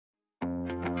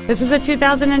This is a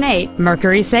 2008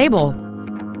 Mercury Sable.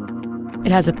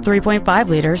 It has a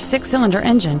 3.5-liter six-cylinder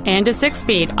engine and a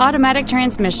 6-speed automatic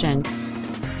transmission.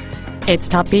 Its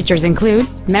top features include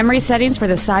memory settings for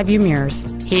the side view mirrors,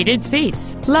 heated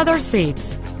seats, leather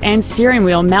seats, and steering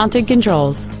wheel mounted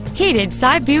controls, heated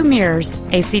side view mirrors,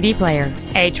 a CD player,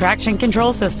 a traction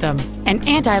control system, an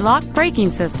anti-lock braking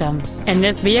system, and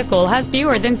this vehicle has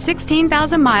fewer than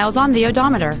 16,000 miles on the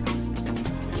odometer.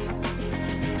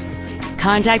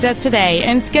 Contact us today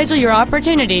and schedule your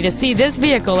opportunity to see this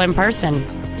vehicle in person.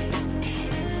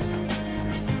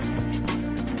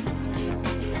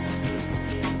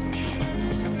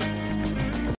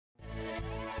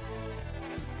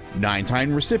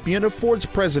 Nine-time recipient of Ford's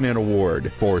President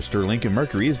Award, Forrester Lincoln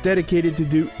Mercury is dedicated to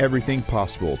do everything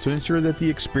possible to ensure that the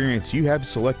experience you have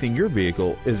selecting your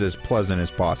vehicle is as pleasant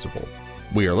as possible.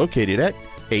 We are located at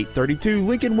 832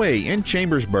 Lincoln Way in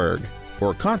Chambersburg,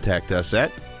 or contact us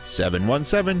at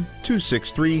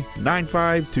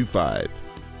 717-263-9525.